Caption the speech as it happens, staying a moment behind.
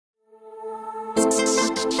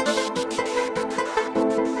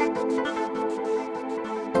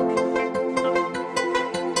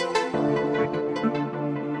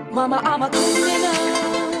Mama, I'm a criminal.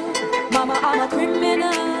 Mama, I'm a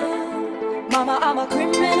criminal. Mama, I'm a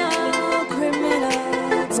criminal, criminal,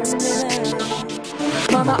 criminal.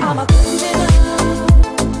 Mama, I'm a criminal.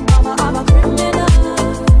 Mama, I'm a criminal.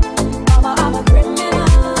 Mama, I'm a criminal,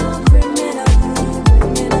 criminal,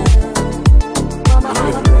 criminal. Mama,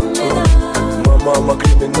 I'm a criminal. Мама, I'm a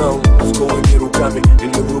criminal. С голыми руками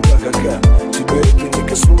или в руках АК. Тебя это не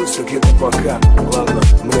коснулось, так это пока. Ладно,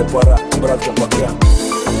 мне пора, братка, пока.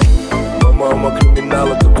 Мама криминал,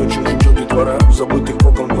 это то, чем живет детвора в забытых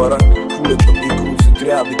богом дворах. Пулят там и крутят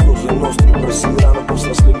ряды, козы нос. Не проси рано,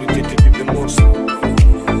 повзрослели дети 90.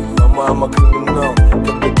 Мама криминал,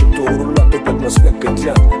 когда кто у руля топят нас как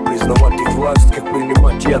котят. Признавать их власть, как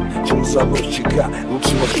принимать яд. Чем заборщика,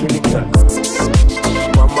 лучше вообще никак.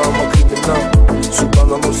 Мама криминал, сюда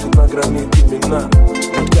наносит на грани имена.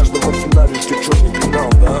 Ведь каждого в финале ждет черный пенал,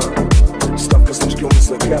 да. Ставка слишком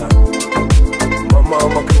высока.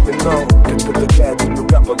 Мама криминал, когда такая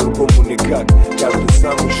друга, по-другому никак. Каждый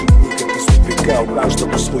сам решит выход из тупика, у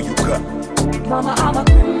каждого свой юка. Mama, I'm a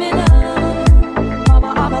criminal.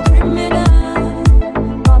 Mama, I'm a criminal.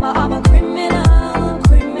 Mama, I'm a criminal,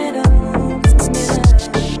 criminal, criminal.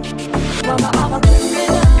 Mama, I'm a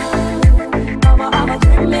criminal. Mama, I'm a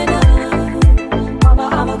criminal. Mama,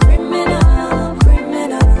 I'm a criminal,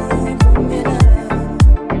 criminal, criminal.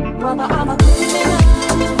 Mama, I'm a criminal.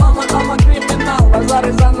 Мама, I'm a criminal.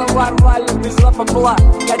 Базары заново рвали без лапа-бла.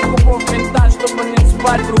 5 кубов мента, чтобы не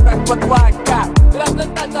спать. В руках по 2 АК.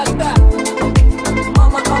 Тра-та-та-та-та.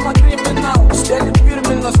 Мама, I'm a criminal. Стелит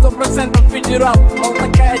фирменно, 100% федерал. Мол,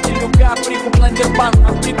 такая делюга, прикуп на дербан.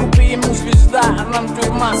 А в прикупе ему звезда, а нам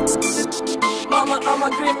тюрьма. Мама, I'm a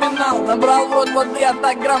criminal. Набрал в рот воды, а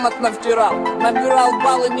так грамотно втирал. Набирал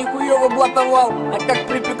баллы, нихуёво блатовал. А как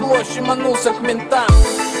припекло, щеманулся к ментам.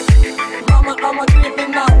 Мама, I'm a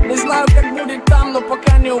criminal. Не знаю, как будет там, но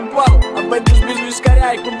пока не упал. Обойдусь без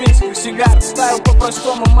вискаря и кубинских сигар. Ставил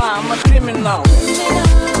по-простому, I'm a criminal.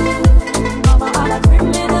 Mama, I'm a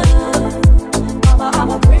criminal. Mama,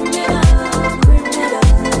 I'm a criminal, criminal,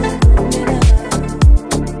 criminal.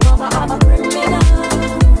 Mama, I'm a criminal.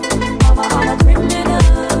 Mama, I'm a criminal.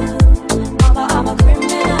 Mama, I'm a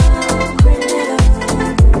criminal, criminal,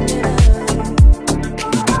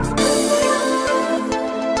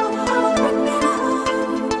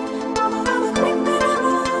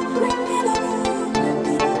 criminal.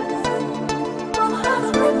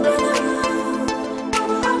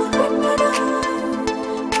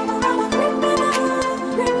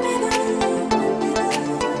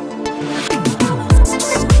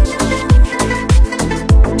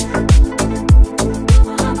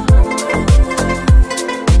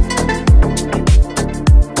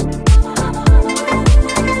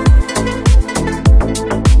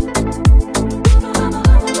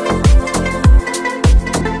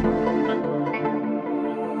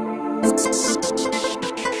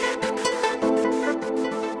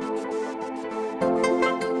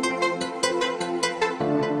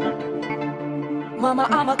 Mama,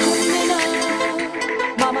 I'm a criminal.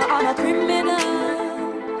 Mama, I'm a criminal.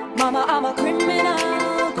 Mama, I'm a criminal,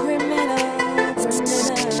 criminal, criminal.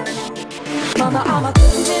 Mama, I'm a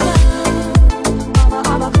criminal. Mama,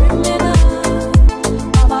 I'm a criminal.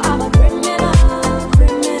 Mama, I'm a criminal,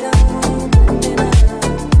 criminal, criminal.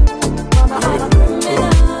 Mama, I'm a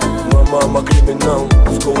criminal. Мама, I'm a criminal.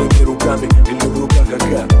 С голыми руками или в руках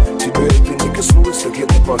АК. Тебя это не коснулось, так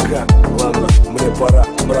это пока. Ладно, мне пора,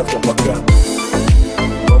 братка, пока.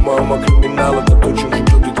 Мама, I'm a criminal, это то, чем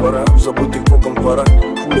живет детвора в забытых богом дворах.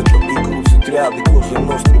 Пулят там и крутят ряды, козы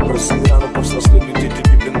нос. Не проси рано, повзрослели дети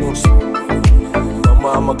 90. Мама,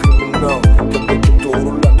 I'm a criminal, когда кто у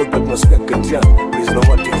руля топят нас как котят.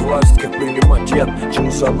 Признавать их власть, как принимать яд.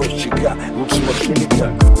 Чем заборщика, лучше вообще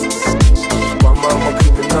никак. Мама, I'm a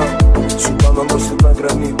criminal, сюда наносит на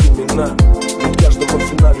грани имена. Ведь каждого в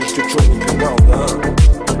финале ждет черный пенал,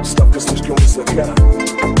 да. Ставка слишком высока.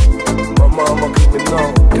 Мама, I'm a criminal,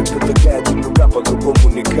 когда такая друга, по-другому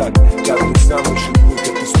никак. Каждый сам ищет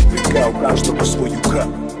выход из тупика, у каждого свой юка.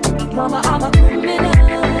 Mama, I'm a criminal.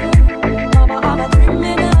 Mama, I'm a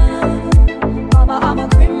criminal. Mama, I'm a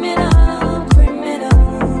criminal,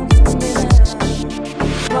 criminal, criminal.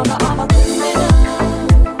 Mama, I'm a criminal.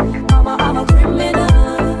 Mama, I'm a criminal.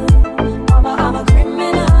 Mama, I'm a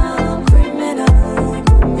criminal, criminal,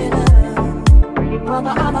 criminal.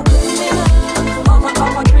 Mama, I'm a criminal. Мама,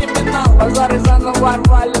 I'm a criminal. Базары заново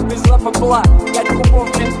рвали без лапа-бла. 5 кубов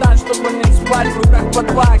мента, чтобы не спать. В руках по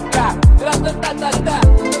 2 АК. Тра-та-та-та-та.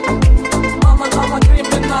 Мама, I'm a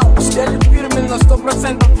criminal. Стелит фирменно, 100%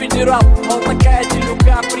 100% федерал. Мол, такая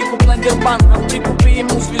делюга, прикуп на дербан, а в прикупе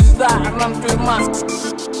ему звезда, а нам тюрьма.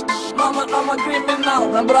 Мама, криминал.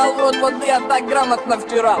 Набрал в рот воды, а так грамотно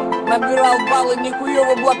втирал. Набирал баллы,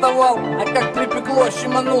 нихуёво блатовал, а как припекло,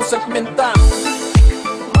 щеманулся к ментам.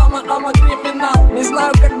 Мама, криминал. Не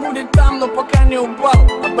знаю, как будет там, но пока не упал.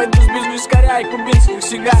 Обойдусь без вискаря и кубинских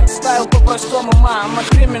сигар. Ставил по-простому, мама,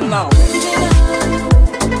 криминал.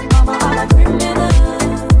 Mama, I'm a criminal.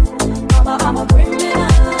 Mama, I'm a criminal.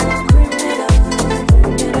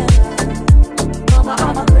 Mama,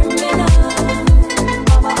 I'm a criminal. Mama,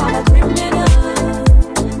 I'm a criminal. Mama, I'm a criminal.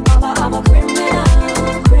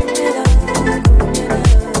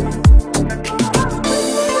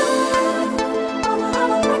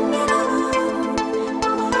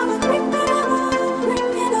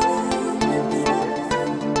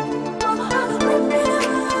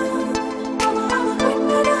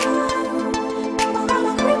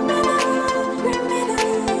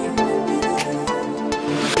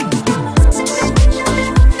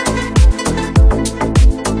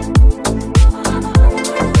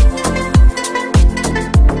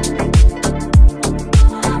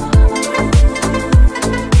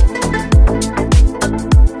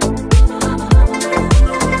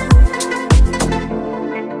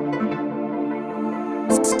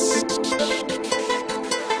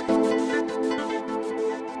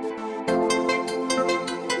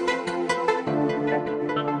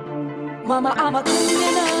 Mama, I'm a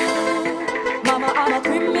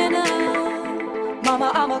criminal. Mama,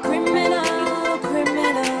 I'm a criminal. Mama, I'm a criminal.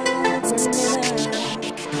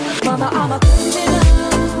 Mama, I'm a criminal.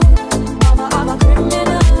 Mama, I'm a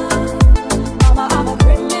criminal. Mama, I'm a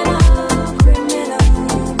criminal.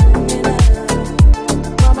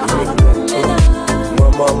 Mama, I'm a criminal.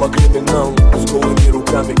 Мама, I'm a criminal. С голыми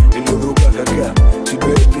руками или в руках АК.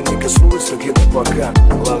 Тебя это не коснулось, так это пока.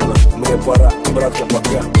 Ладно, мне пора, братка,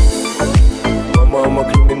 пока. Мама,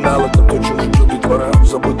 криминал, это то, чем ждет детвора. В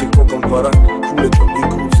забытых боком дворах хуликом и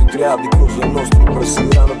крутит ряды, коза ностры.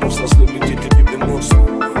 Просил рано, повзрослели дети 90.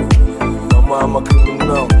 Мама,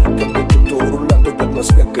 криминал, когда кто-то у руля топят нас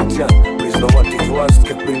как котят. Признавать их власть,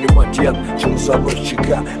 как принимать яд, чем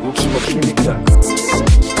заборщика, лучше вообще никак.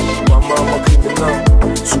 Мама, криминал,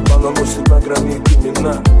 судьба наносит на грани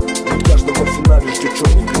имена. Ведь каждого в финале ждет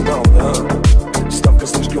черный финал, да? Ставка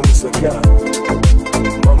слишком высока.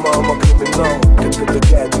 Мама, криминал, когда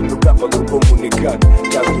такая делюга, по-другому никак.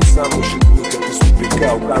 Каждый сам ищет выход из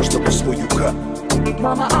тупика, у каждого свой юга.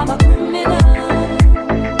 Mama, I'm a criminal.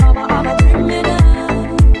 Mama, I'm a criminal.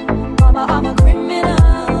 Mama, I'm a criminal.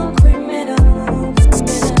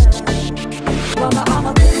 Mama, I'm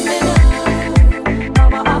a criminal.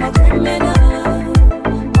 Mama, I'm a criminal.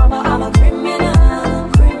 Mama, I'm a criminal.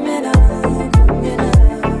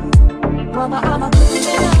 Mama, I'm a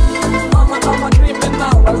criminal. Мама,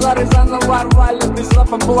 криминал. Базары заново рвали, без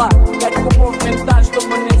бабла. 5 кубов мента,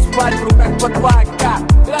 чтобы не спать, в руках по 2 АК.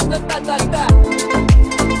 Тра-та-та-та-та.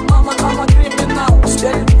 Мама, криминал.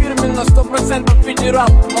 Стелит фирменно, 100% федерал.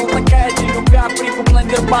 Мол, такая делюга, прикуп на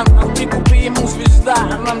дербан, а в прикупе ему звезда,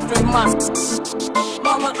 а нам тюрьма.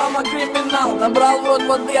 Мама, криминал. Набрал в рот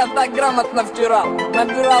воды, а так грамотно втирал.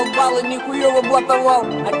 Набирал баллы, нихуёво блатовал,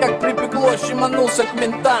 а как припекло, щеманулся к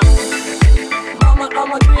ментам.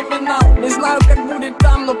 Мама, криминал. Не знаю, как будет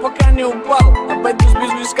там, но пока не упал. Обойдусь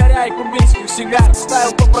без вискаря и кубинских сигар.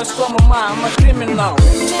 Ставил по-простому, мама, криминал.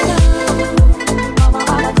 Mama,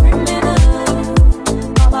 I'm a criminal.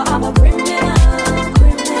 Mama, I'm a criminal.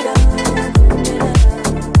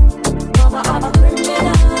 Mama, I'm a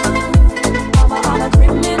criminal. Mama, I'm a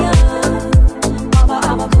criminal. Mama,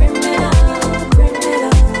 I'm a criminal.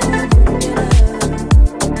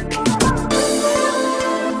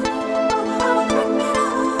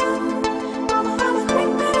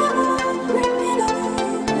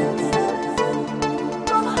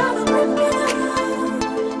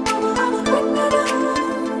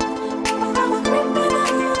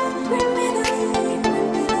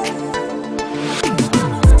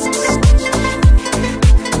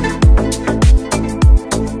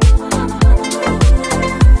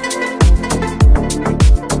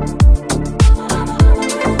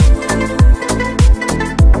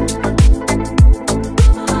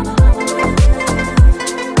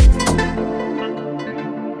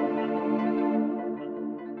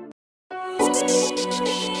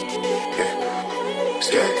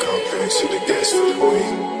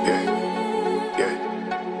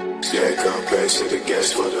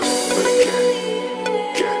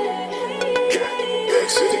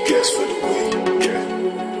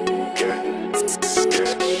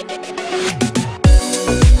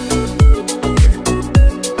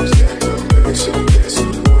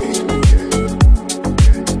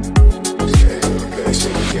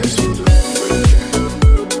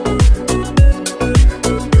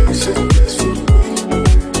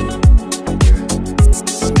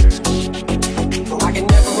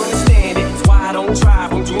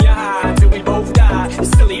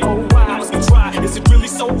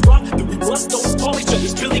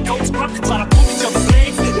 rock, try to pull each other's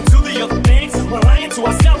legs into the other things. We're lying to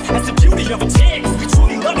ourselves, that's the beauty of a chance. We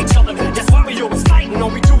truly love each other, that's why we always fighting. All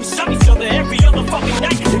we do is shove each other every other fucking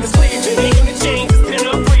night. In this land, it ain't gonna change, it's been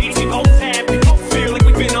upgrades. We both have, we both feel like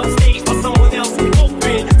we've been on stage by someone else. We both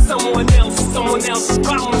been someone else, someone else's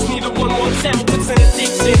problems. Neither one wants help, it's an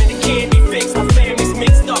addiction and it can't be fixed. My family's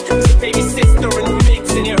mixed up, it's a baby sister in the mix,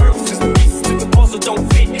 and it hurts as the pieces of the puzzle don't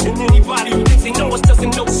fit. And anybody who thinks they know us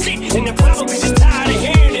doesn't know shit, and they're probably just tired of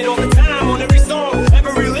hearing it all the time on every song,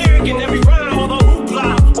 every lyric and every rhyme. All the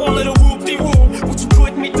hoopla, all of the whoop-de-whoop, what you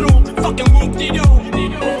put me through, fucking whoop-de-doo.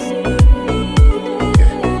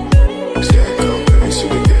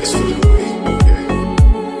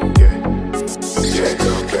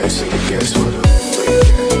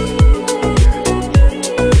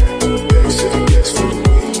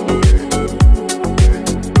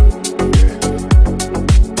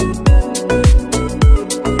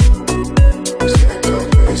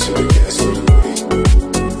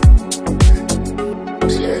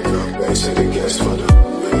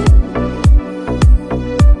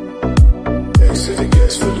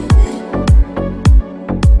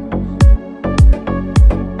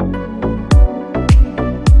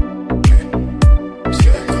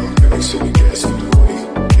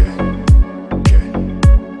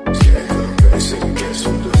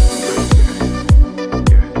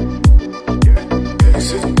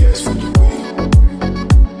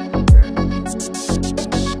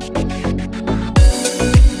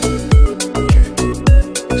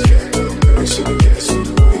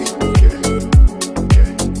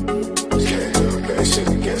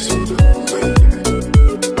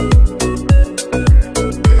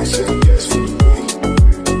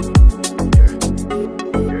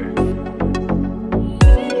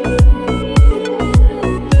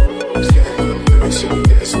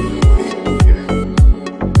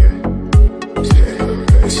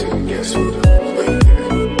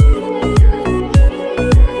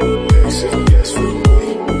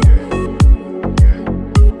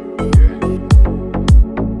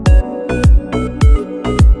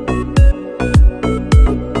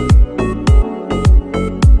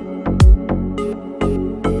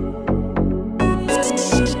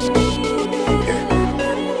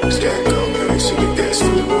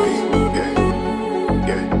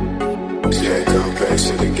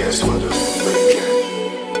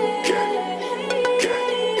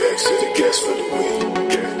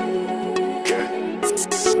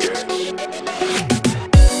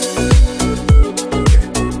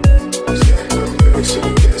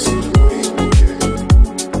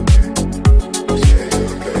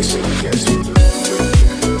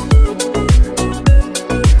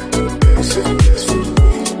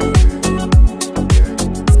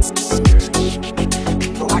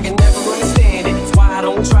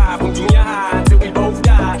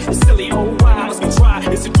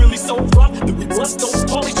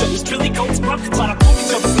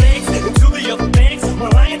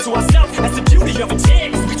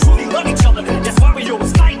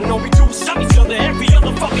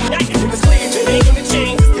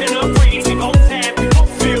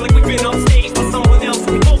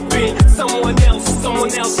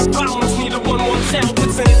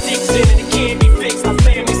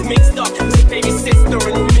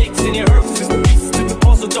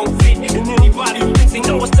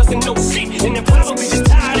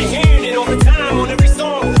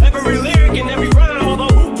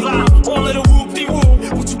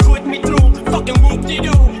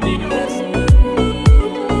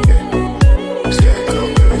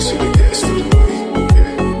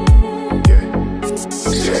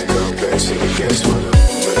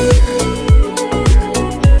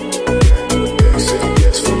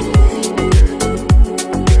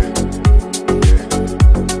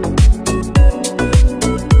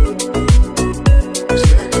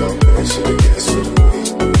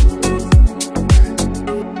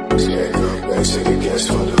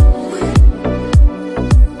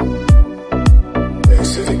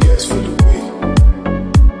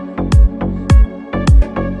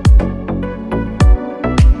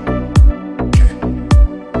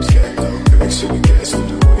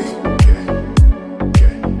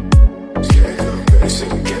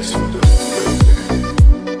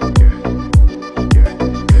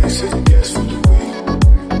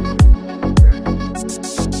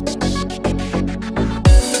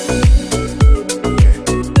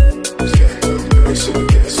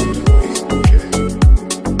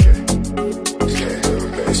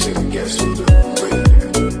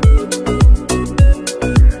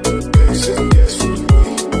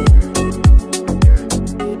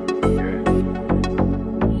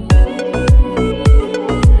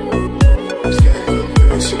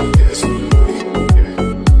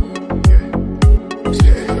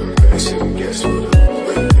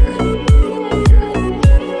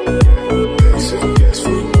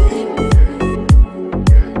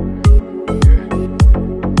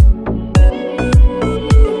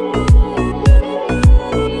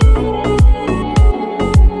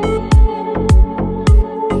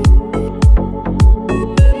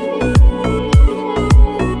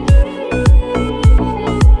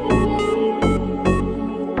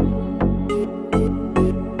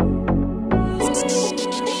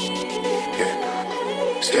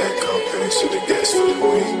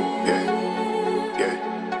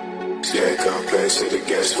 thanks to the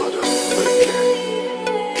guests for the week.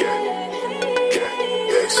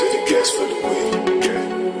 Thanks to the guests for the week.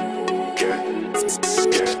 Thanks to the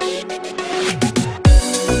guests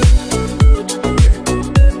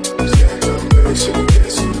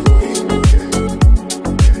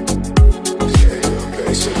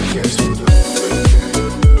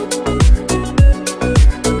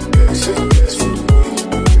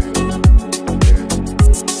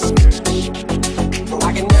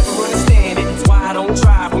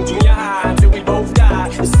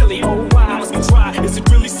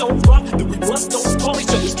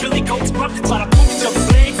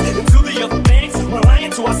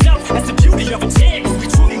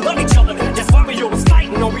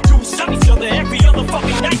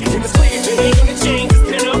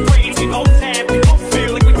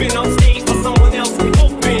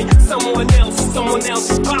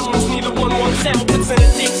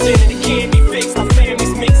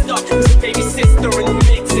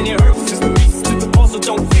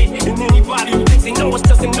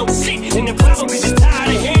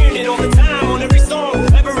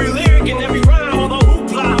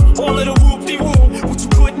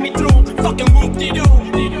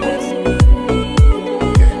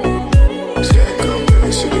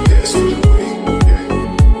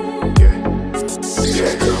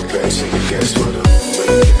the week.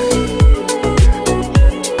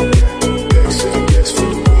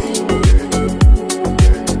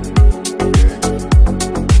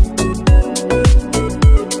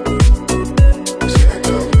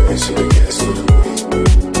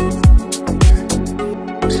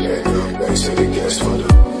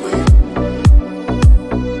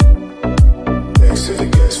 Thanks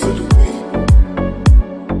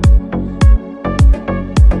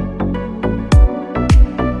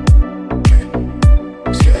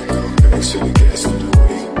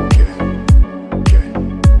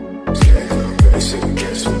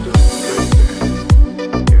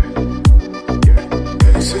the guests for the week.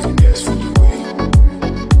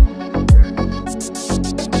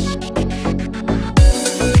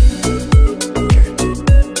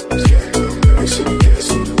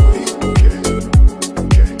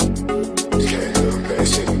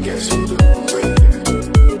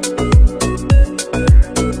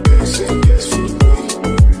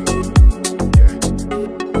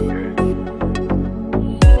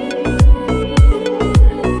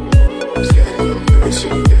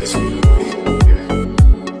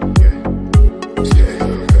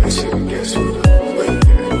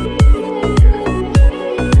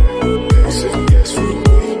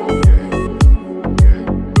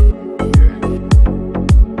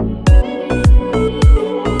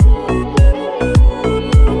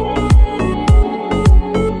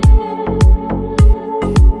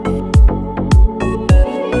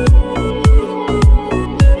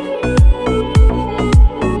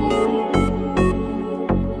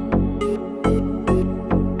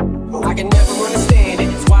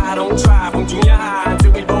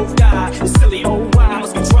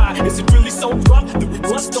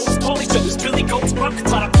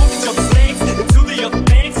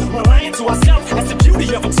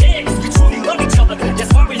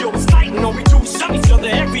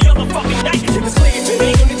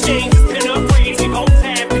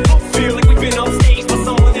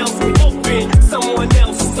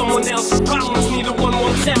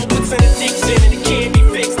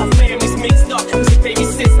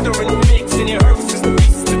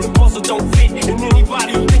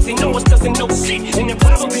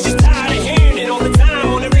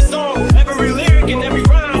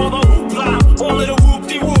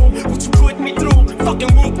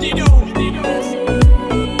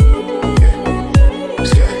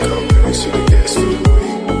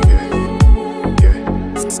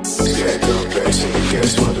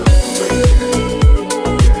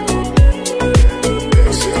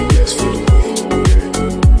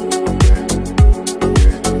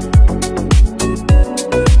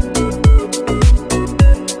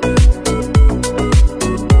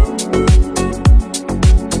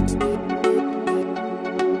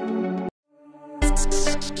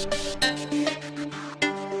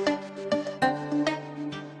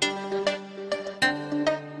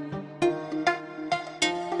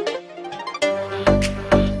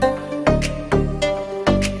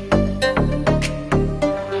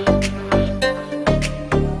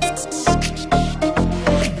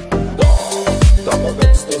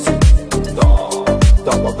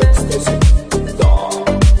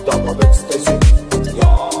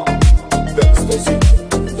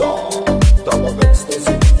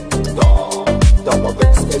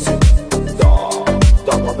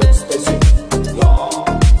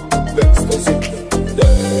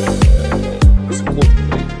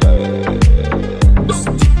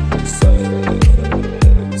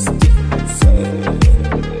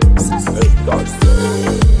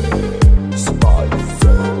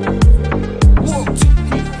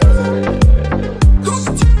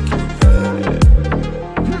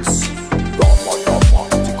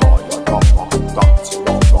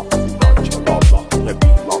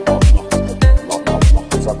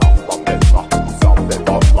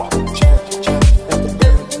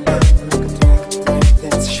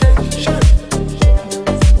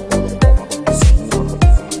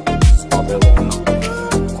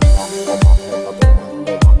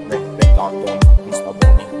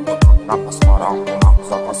 пасхара дома,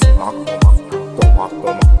 запасы на дома,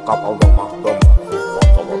 капал дома,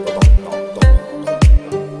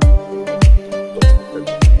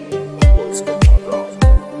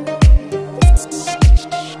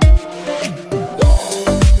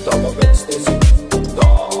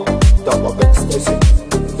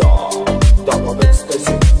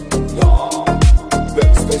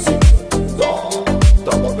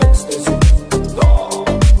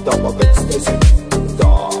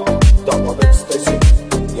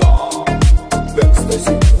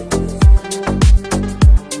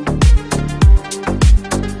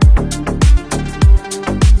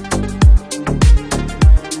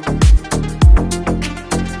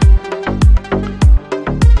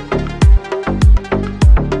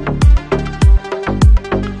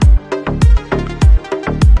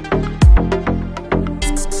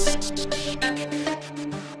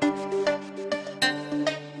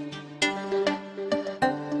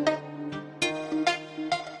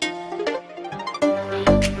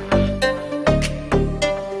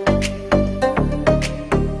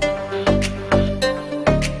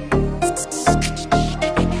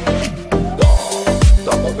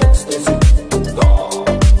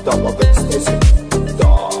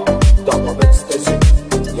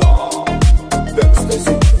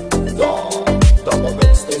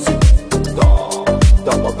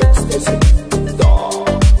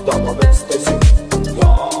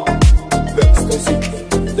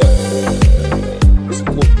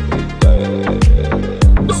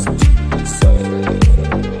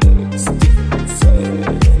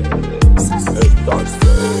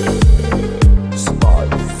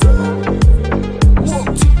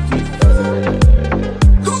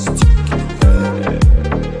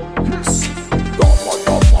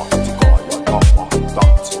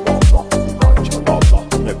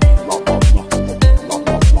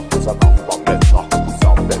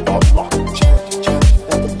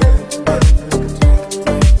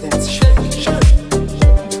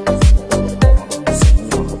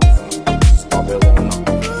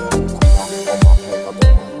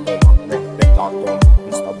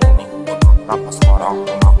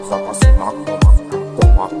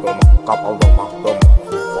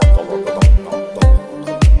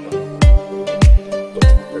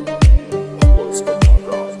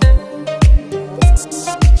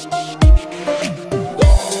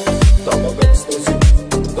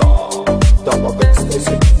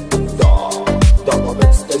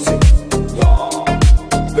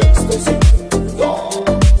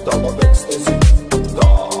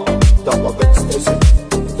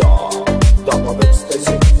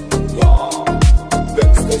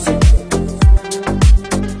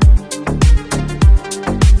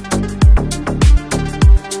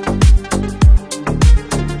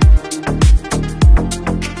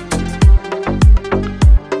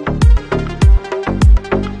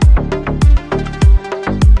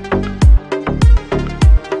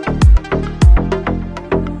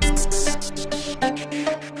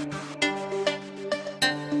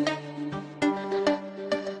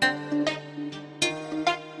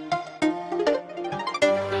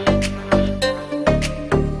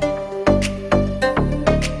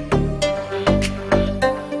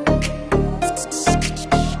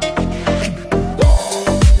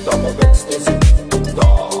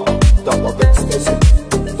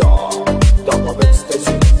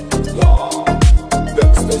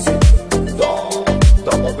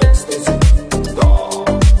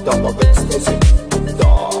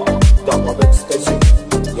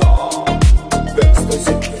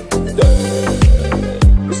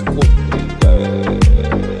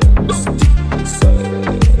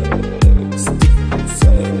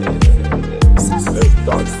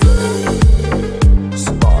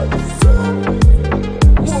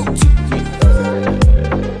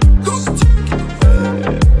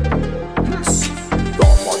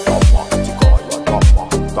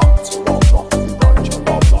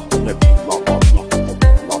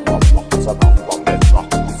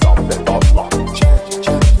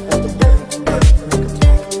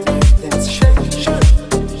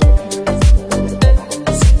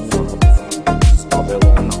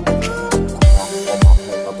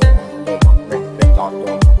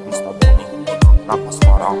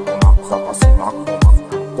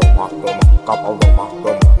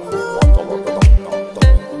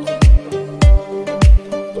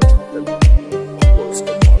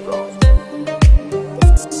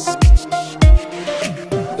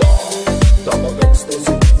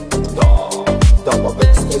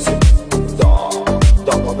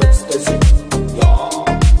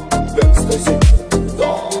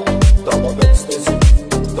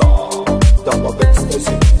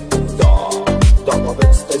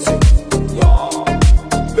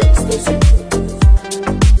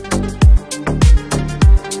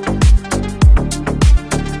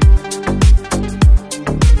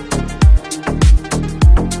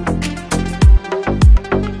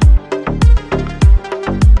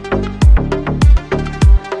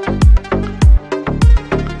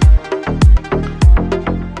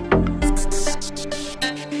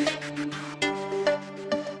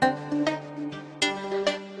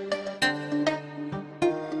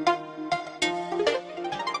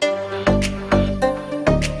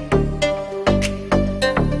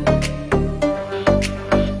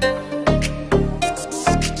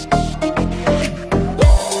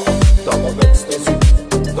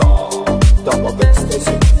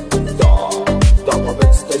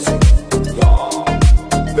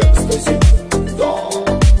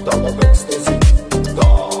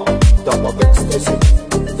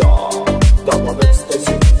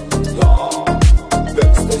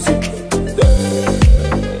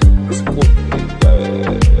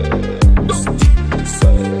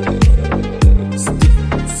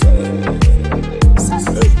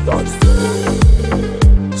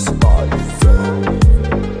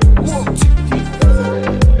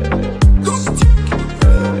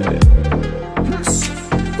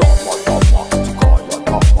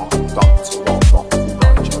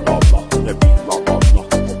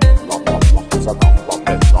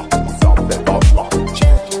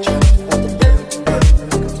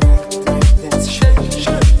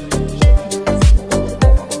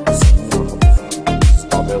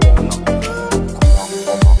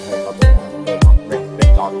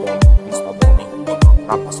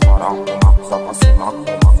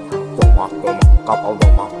 дома, капал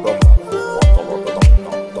дома,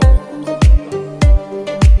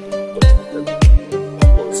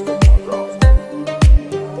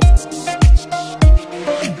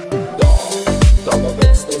 дома в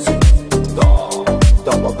экстазе,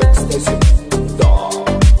 дома в экстазе,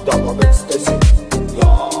 дома в экстазе,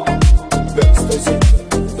 в экстазе,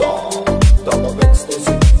 дома в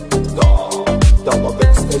экстазе, дома в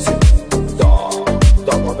экстазе,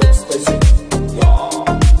 дома в экстазе,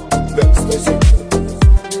 в экстазе.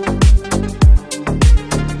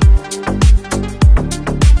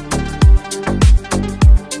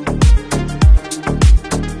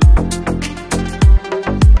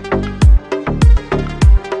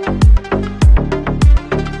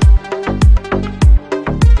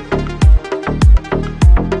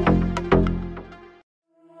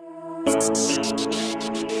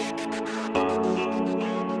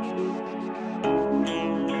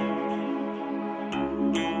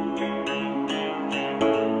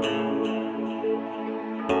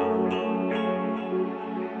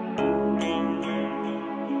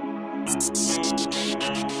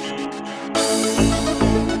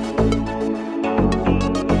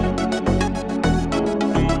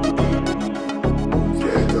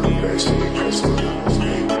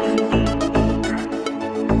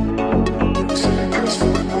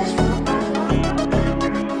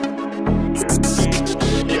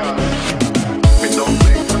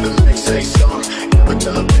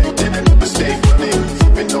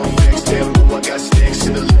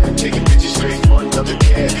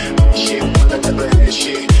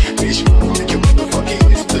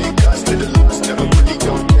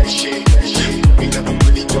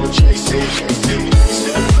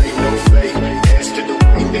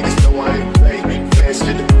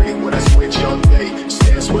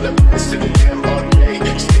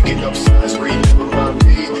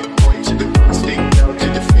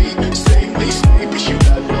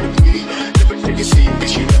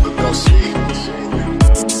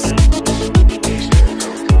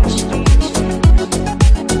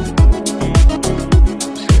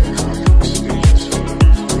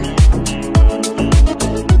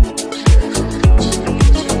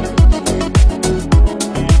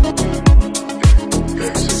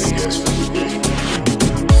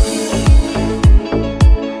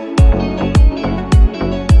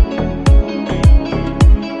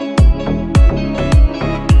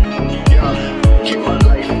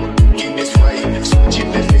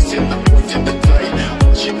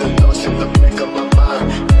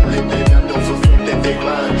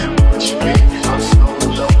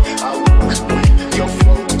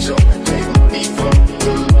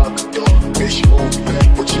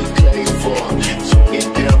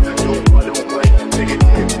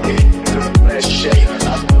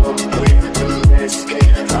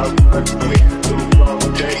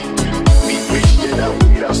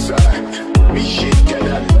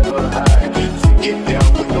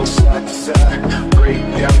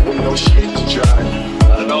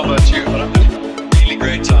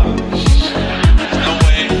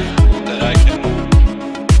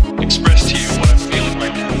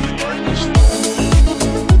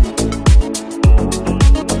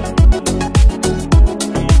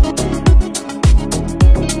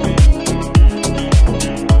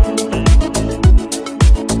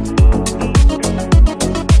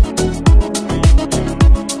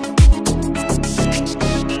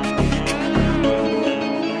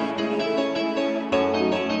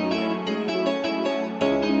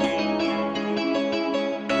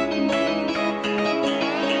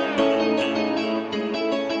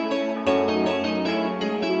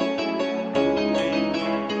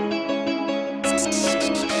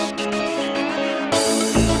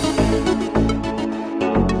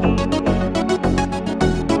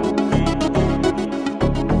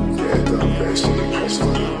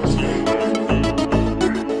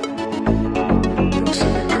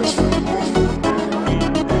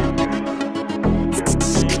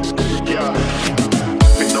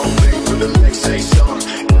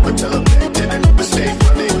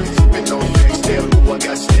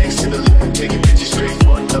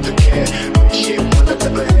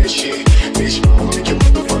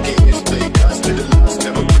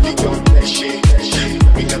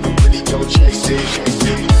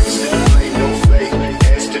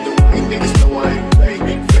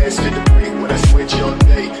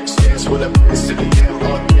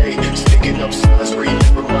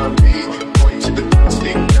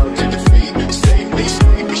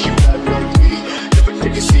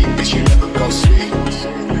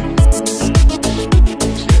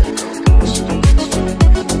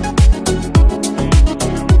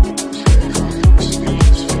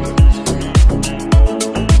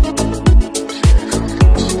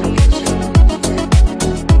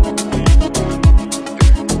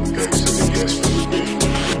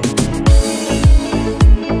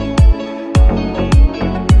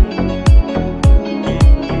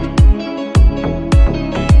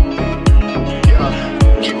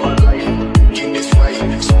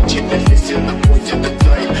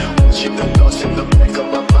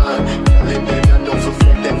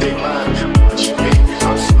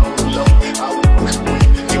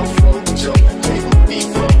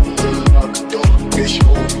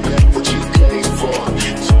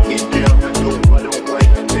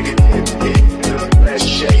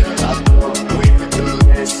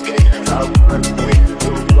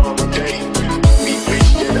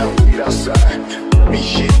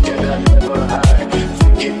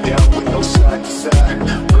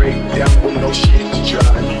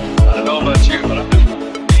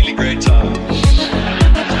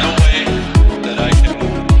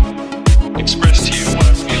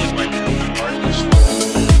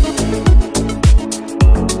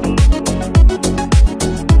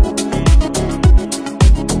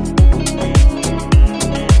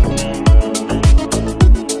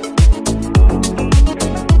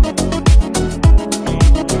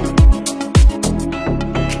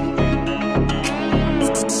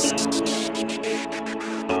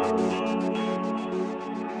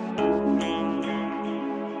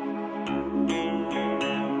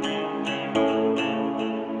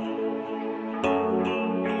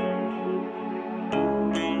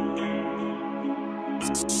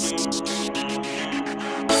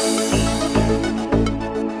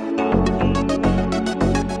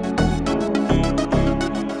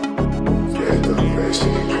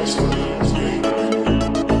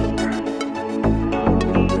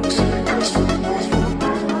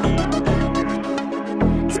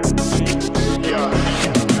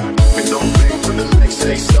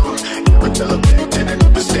 say so.